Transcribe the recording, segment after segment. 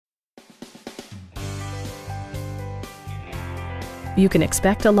You can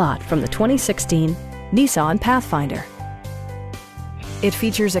expect a lot from the 2016 Nissan Pathfinder. It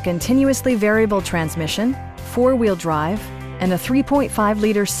features a continuously variable transmission, four-wheel drive, and a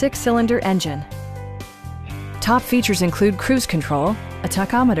 3.5-liter six-cylinder engine. Top features include cruise control, a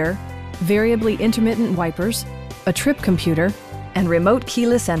tachometer, variably intermittent wipers, a trip computer, and remote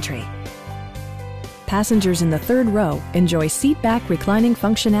keyless entry. Passengers in the third row enjoy seat-back reclining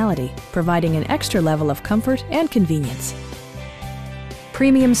functionality, providing an extra level of comfort and convenience.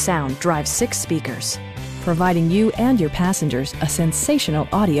 Premium sound drives 6 speakers, providing you and your passengers a sensational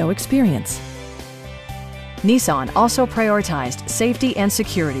audio experience. Nissan also prioritized safety and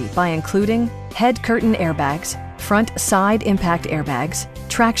security by including head curtain airbags, front side impact airbags,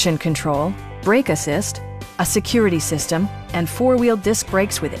 traction control, brake assist, a security system, and four-wheel disc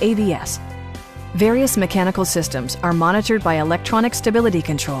brakes with ABS. Various mechanical systems are monitored by electronic stability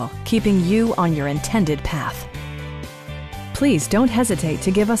control, keeping you on your intended path. Please don't hesitate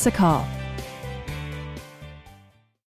to give us a call.